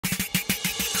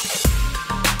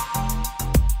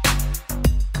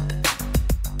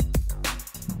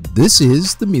This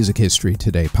is the Music History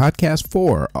Today podcast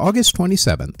for August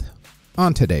 27th.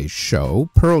 On today's show,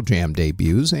 Pearl Jam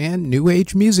debuts and New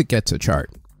Age music gets a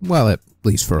chart. Well, at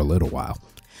least for a little while.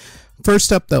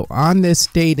 First up, though, on this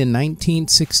date in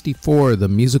 1964, the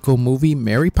musical movie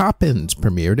Mary Poppins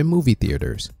premiered in movie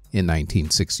theaters. In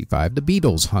 1965, the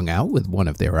Beatles hung out with one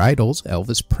of their idols,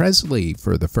 Elvis Presley,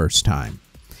 for the first time.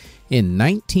 In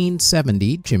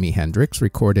 1970, Jimi Hendrix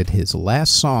recorded his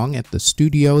last song at the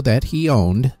studio that he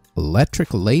owned,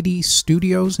 Electric Lady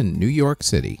Studios in New York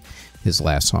City. His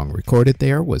last song recorded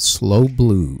there was Slow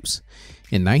Blues.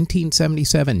 In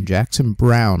 1977, Jackson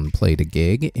Browne played a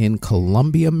gig in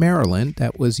Columbia, Maryland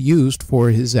that was used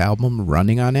for his album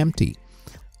Running on Empty.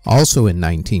 Also in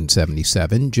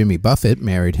 1977, Jimmy Buffett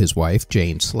married his wife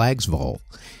Jane Slagsvold.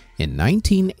 In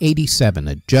 1987,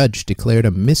 a judge declared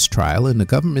a mistrial in the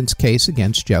government's case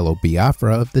against Jello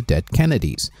Biafra of the dead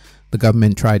Kennedys. The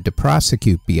government tried to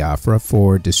prosecute Biafra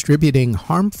for distributing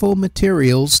harmful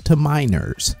materials to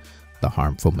minors. The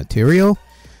harmful material?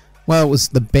 Well, it was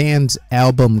the band's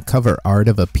album cover art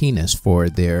of a penis for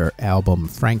their album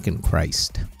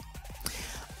Frankenchrist.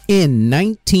 In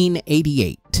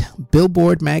 1988,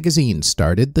 Billboard magazine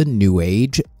started the New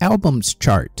Age Albums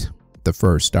Chart. The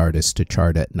first artist to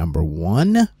chart at number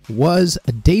 1 was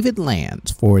David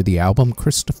Lanz for the album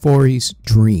Christofori's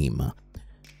Dream.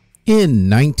 In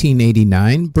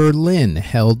 1989, Berlin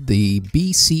held the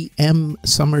BCM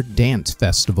Summer Dance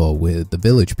Festival with the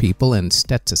Village People and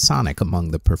Stetsasonic among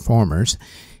the performers.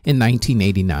 In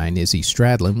 1989, Izzy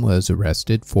Stradlin was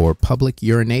arrested for public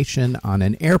urination on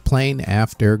an airplane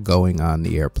after going on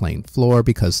the airplane floor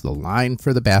because the line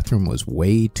for the bathroom was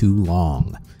way too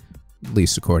long, at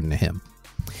least according to him.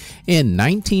 In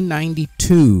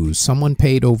 1992, someone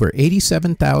paid over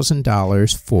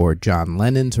 $87,000 for John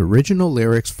Lennon's original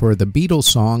lyrics for the Beatles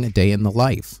song A Day in the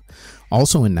Life.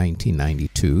 Also in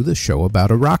 1992, the show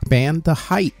about a rock band, The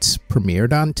Heights,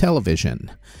 premiered on television.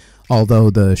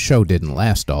 Although the show didn't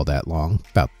last all that long,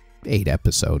 about 8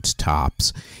 episodes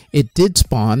tops, it did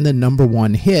spawn the number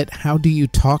 1 hit, How Do You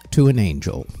Talk to an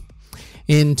Angel?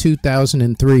 In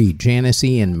 2003, Janice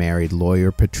Ian married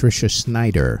lawyer Patricia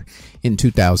Snyder. In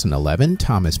 2011,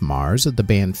 Thomas Mars of the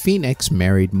band Phoenix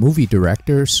married movie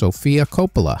director Sofia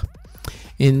Coppola.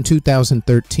 In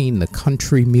 2013, the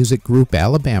country music group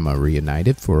Alabama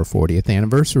reunited for a 40th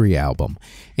anniversary album.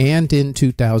 And in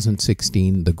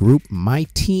 2016, the group My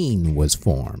Teen was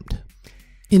formed.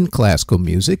 In classical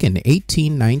music, in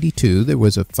 1892, there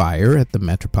was a fire at the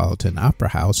Metropolitan Opera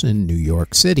House in New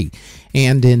York City.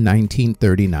 And in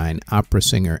 1939, opera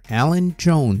singer Alan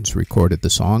Jones recorded the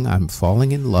song I'm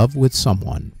Falling in Love with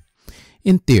Someone.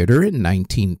 In theater, in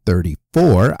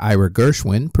 1934, Ira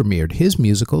Gershwin premiered his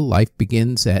musical Life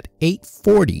Begins at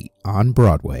 8:40 on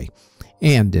Broadway.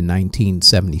 And in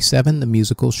 1977, the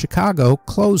musical Chicago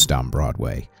closed on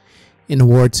Broadway. In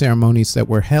award ceremonies that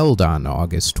were held on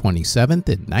August 27th,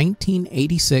 in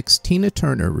 1986, Tina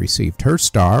Turner received her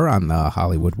star on the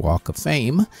Hollywood Walk of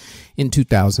Fame. In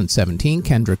 2017,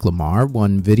 Kendrick Lamar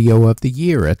won Video of the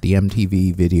Year at the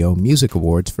MTV Video Music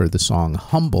Awards for the song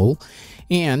Humble.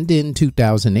 And in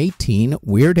 2018,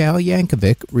 Weird Al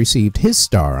Yankovic received his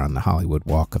star on the Hollywood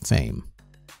Walk of Fame.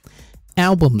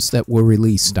 Albums that were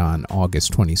released on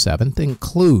August 27th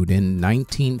include in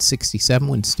 1967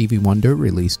 when Stevie Wonder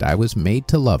released I Was Made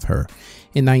to Love Her.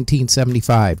 In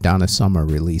 1975, Donna Summer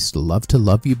released Love to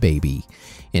Love You Baby.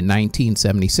 In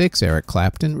 1976, Eric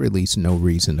Clapton released No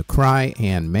Reason to Cry,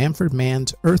 and Manfred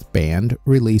Mann's Earth Band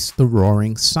released The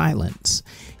Roaring Silence.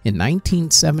 In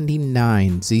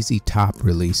 1979, ZZ Top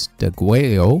released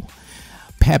Deguello.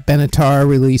 Pat Benatar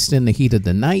released In the Heat of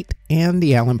the Night, and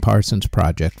the Alan Parsons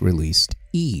Project released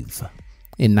Eve.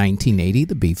 In 1980,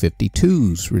 the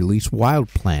B-52s released Wild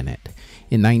Planet.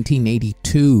 In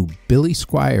 1982, Billy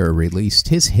Squier released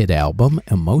his hit album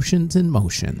Emotions in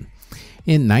Motion.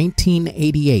 In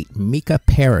 1988, Mika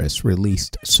Paris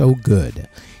released So Good.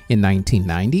 In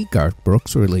 1990, Garth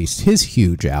Brooks released his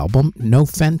huge album, No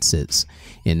Fences.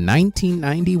 In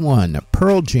 1991,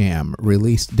 Pearl Jam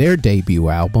released their debut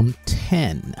album,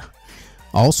 10.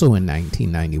 Also in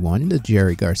 1991, the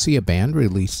Jerry Garcia Band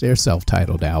released their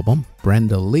self-titled album.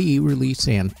 Brenda Lee released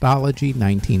Anthology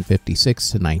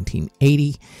 1956 to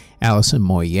 1980. Alison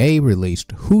Moyet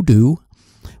released Hoodoo.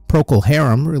 Procol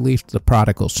Harum released The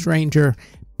Prodigal Stranger.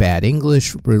 Bad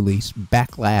English released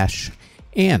Backlash.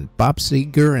 And Bob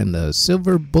Seger and the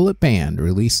Silver Bullet Band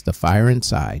released The Fire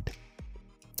Inside.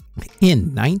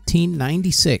 In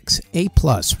 1996, A+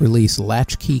 released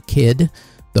Latchkey Kid.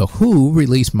 The Who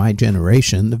released My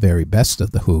Generation, the very best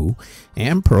of The Who.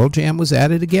 And Pearl Jam was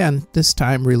at it again, this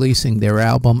time releasing their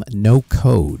album No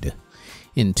Code.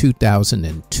 In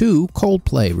 2002,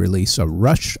 Coldplay released A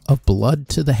Rush of Blood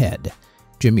to the Head.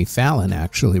 Jimmy Fallon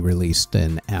actually released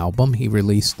an album. He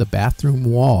released The Bathroom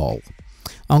Wall.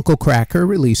 Uncle Kracker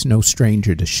released No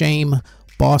Stranger to Shame.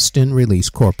 Boston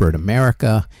released Corporate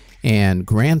America. And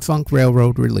Grand Funk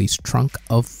Railroad released Trunk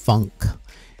of Funk.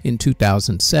 In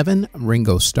 2007,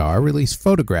 Ringo Starr released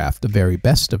Photograph, the very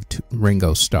best of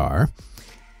Ringo Starr.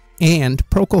 And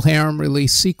Procol Harum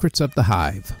released Secrets of the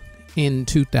Hive. In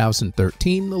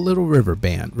 2013, the Little River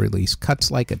Band released Cuts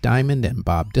Like a Diamond, and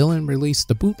Bob Dylan released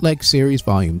the Bootleg Series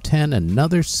Volume 10,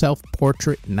 Another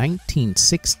Self-Portrait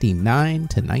 1969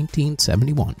 to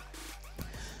 1971.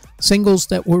 Singles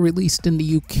that were released in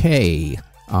the UK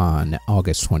on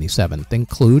August 27th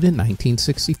include in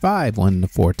 1965 when the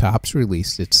Four Tops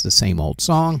released It's the Same Old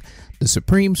Song, the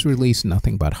Supremes released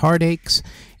Nothing But Heartaches,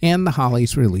 and the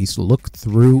Hollies released Look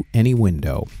Through Any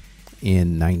Window.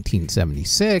 In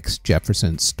 1976,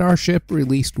 Jefferson's Starship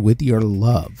released With Your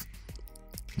Love.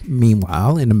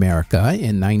 Meanwhile, in America,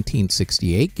 in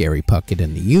 1968, Gary Puckett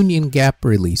and the Union Gap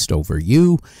released Over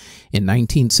You. In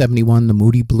 1971, the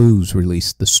Moody Blues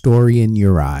released The Story in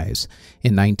Your Eyes.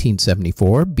 In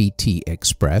 1974, BT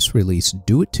Express released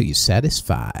Do It Till You're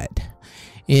Satisfied.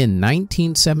 In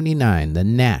 1979, the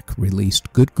Knack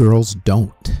released Good Girls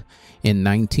Don't. In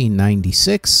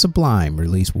 1996, Sublime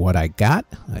released What I Got,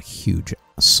 a huge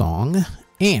song.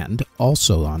 And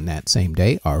also on that same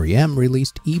day, R.E.M.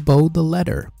 released Ebo the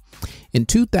Letter. In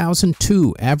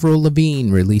 2002, Avril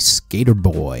Lavigne released Skater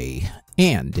Boy.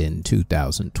 And in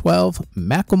 2012,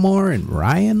 Macklemore and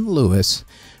Ryan Lewis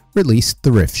released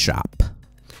Thrift Shop.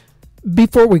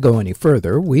 Before we go any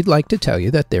further, we'd like to tell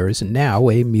you that there is now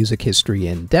a Music History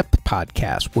In-Depth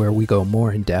podcast where we go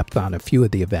more in-depth on a few of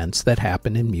the events that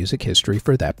happen in music history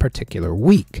for that particular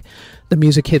week. The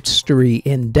Music History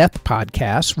In-Depth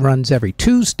podcast runs every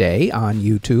Tuesday on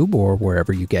YouTube or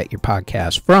wherever you get your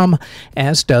podcasts from,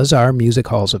 as does our Music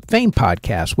Halls of Fame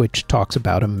podcast, which talks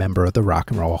about a member of the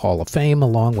Rock and Roll Hall of Fame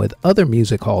along with other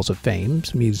Music Halls of Fame,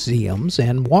 museums,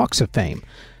 and walks of fame.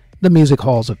 The Music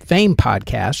Halls of Fame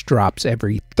podcast drops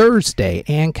every Thursday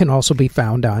and can also be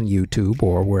found on YouTube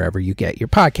or wherever you get your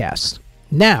podcasts.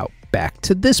 Now, back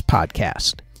to this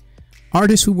podcast.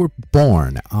 Artists who were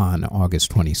born on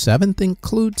August 27th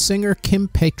include singer Kim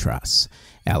Petras,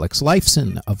 Alex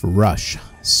Lifeson of Rush,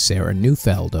 Sarah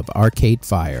Neufeld of Arcade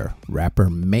Fire, rapper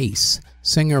Mace,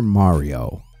 singer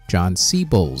Mario, John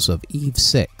Siebels of Eve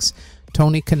 6,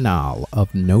 Tony Kanal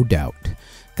of No Doubt,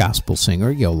 gospel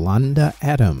singer Yolanda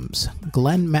Adams,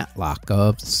 Glenn Matlock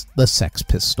of the Sex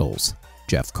Pistols,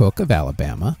 Jeff Cook of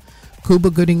Alabama, Cuba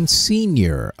Gooding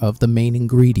Sr. of The Main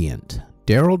Ingredient,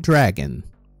 Daryl Dragon,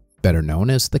 better known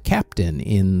as the Captain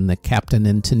in The Captain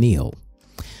and Tennille,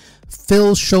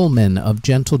 Phil Schulman of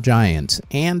Gentle Giants,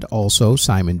 and also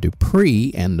Simon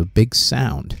Dupree and The Big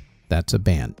Sound. That's a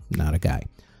band, not a guy.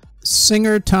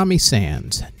 Singer Tommy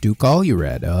Sands, Duke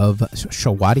Allurette of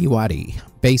Shawady Wadi,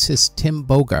 bassist Tim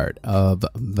Bogart of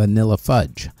Vanilla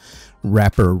Fudge,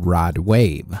 rapper Rod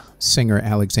Wave, singer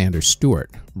Alexander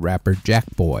Stewart, rapper Jack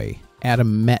Boy,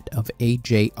 Adam Met of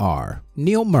AJR,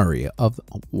 Neil Murray of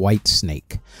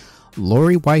Whitesnake,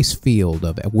 Lori Weisfield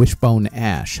of Wishbone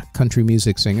Ash, country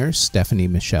music singer Stephanie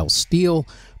Michelle Steele,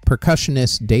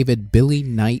 percussionist David Billy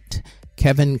Knight,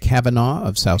 Kevin Kavanaugh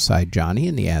of Southside Johnny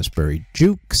and the Asbury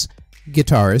Jukes,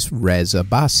 guitarist Rez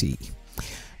Abbasi,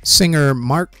 singer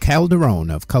Mark Calderon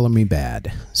of Color Me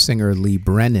Bad, singer Lee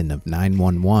Brennan of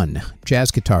 911, jazz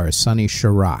guitarist Sonny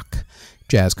Sharrock,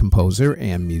 jazz composer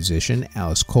and musician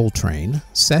Alice Coltrane,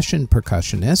 session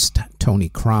percussionist Tony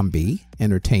Crombie,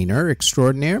 entertainer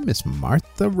extraordinaire Miss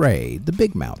Martha Ray, the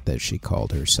Big Mouth as she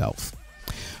called herself,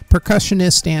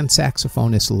 percussionist and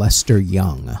saxophonist Lester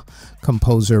Young,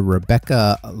 composer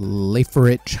Rebecca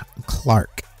Laferich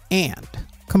Clark, and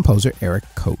composer Eric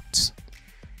Coates.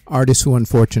 Artists who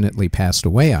unfortunately passed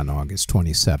away on August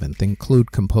 27th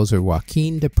include composer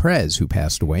Joaquin de Prez, who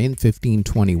passed away in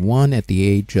 1521 at the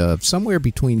age of somewhere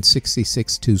between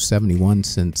 66 to 71,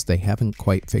 since they haven't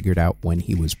quite figured out when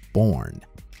he was born.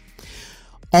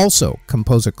 Also,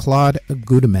 composer Claude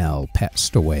Goudemel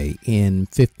passed away in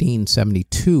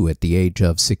 1572 at the age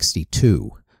of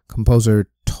 62. Composer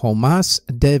Tomas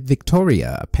de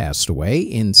Victoria passed away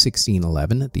in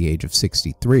 1611 at the age of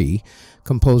 63.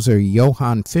 Composer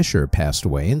Johann Fischer passed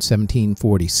away in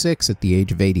 1746 at the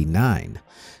age of 89.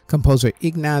 Composer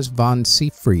Ignaz von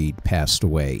Seefried passed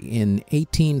away in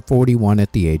 1841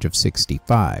 at the age of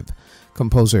 65.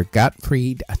 Composer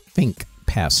Gottfried Fink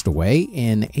passed away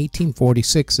in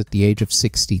 1846 at the age of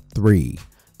 63.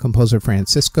 Composer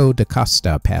Francisco da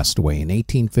Costa passed away in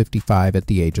 1855 at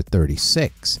the age of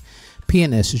 36.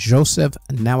 Pianist Joseph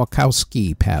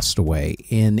Nowakowski passed away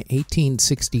in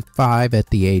 1865 at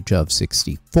the age of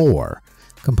 64.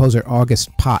 Composer August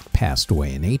Pott passed away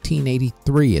in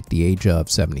 1883 at the age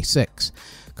of 76.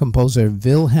 Composer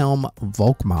Wilhelm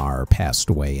Volkmar passed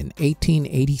away in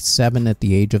 1887 at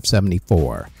the age of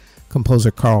 74.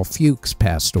 Composer Carl Fuchs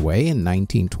passed away in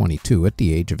 1922 at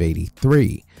the age of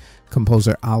 83.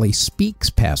 Composer Ali Speaks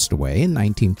passed away in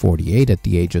 1948 at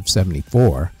the age of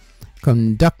 74.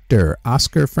 Conductor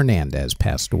Oscar Fernandez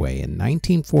passed away in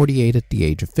 1948 at the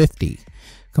age of 50.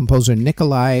 Composer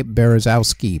Nikolai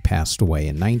Berezowski passed away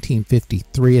in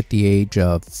 1953 at the age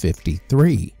of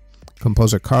 53.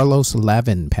 Composer Carlos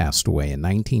Lavin passed away in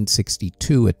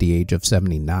 1962 at the age of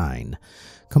 79.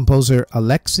 Composer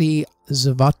Alexei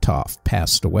Zvatov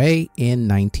passed away in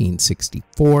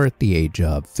 1964 at the age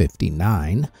of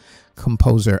 59.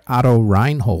 Composer Otto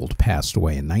Reinhold passed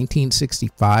away in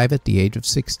 1965 at the age of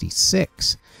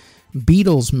 66.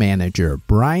 Beatles manager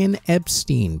Brian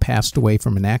Epstein passed away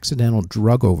from an accidental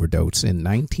drug overdose in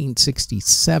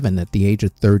 1967 at the age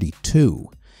of 32.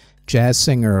 Jazz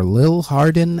singer Lil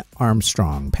Hardin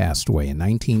Armstrong passed away in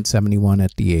 1971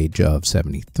 at the age of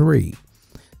 73.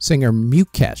 Singer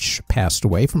Mukesh passed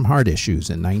away from heart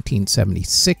issues in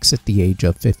 1976 at the age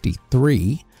of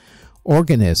 53.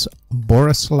 Organist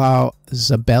Borislaw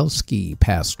Zabelski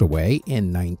passed away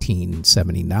in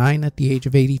 1979 at the age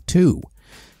of 82.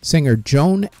 Singer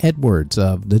Joan Edwards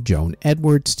of the Joan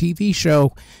Edwards TV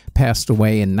show passed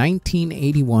away in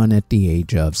 1981 at the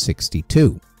age of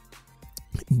 62.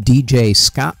 DJ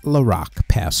Scott LaRock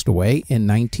passed away in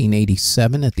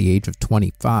 1987 at the age of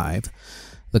 25.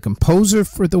 The composer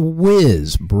for The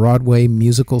Wiz, Broadway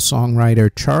musical songwriter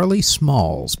Charlie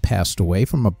Smalls, passed away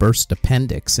from a burst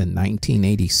appendix in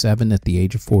 1987 at the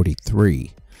age of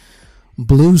 43.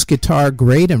 Blues guitar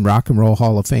great and rock and roll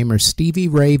Hall of Famer Stevie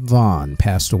Ray Vaughan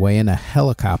passed away in a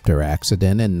helicopter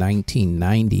accident in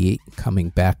 1990, coming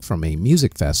back from a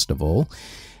music festival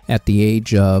at the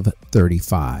age of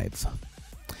 35.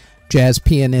 Jazz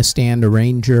pianist and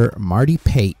arranger Marty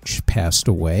Paich passed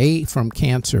away from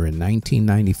cancer in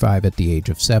 1995 at the age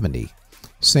of 70.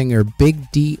 Singer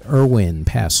Big D. Irwin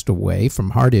passed away from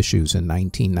heart issues in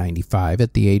 1995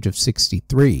 at the age of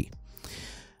 63.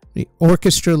 The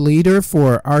orchestra leader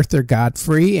for Arthur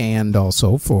Godfrey and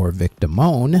also for Vic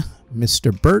Damone,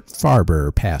 Mr. Bert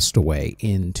Farber, passed away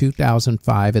in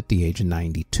 2005 at the age of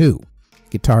 92.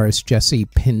 Guitarist Jesse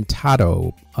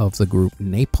Pintado of the group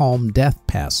Napalm Death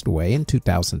passed away in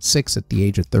 2006 at the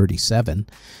age of 37.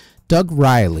 Doug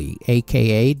Riley,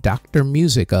 a.k.a. Dr.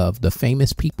 Music of the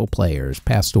Famous People Players,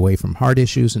 passed away from heart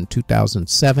issues in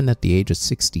 2007 at the age of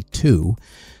 62.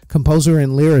 Composer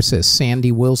and lyricist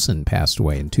Sandy Wilson passed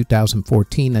away in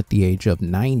 2014 at the age of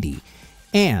 90.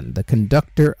 And the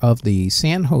conductor of the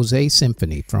San Jose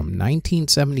Symphony from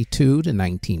 1972 to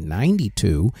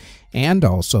 1992, and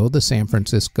also the San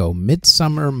Francisco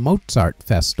Midsummer Mozart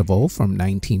Festival from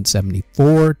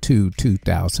 1974 to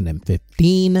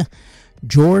 2015,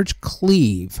 George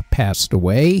Cleave passed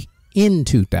away in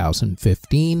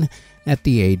 2015 at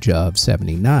the age of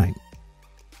 79.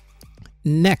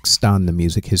 Next on the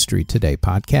Music History Today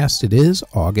podcast, it is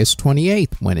August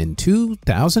 28th, when in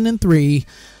 2003,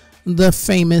 the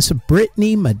famous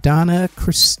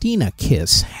Britney-Madonna-Christina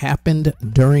kiss happened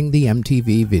during the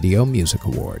MTV Video Music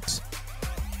Awards.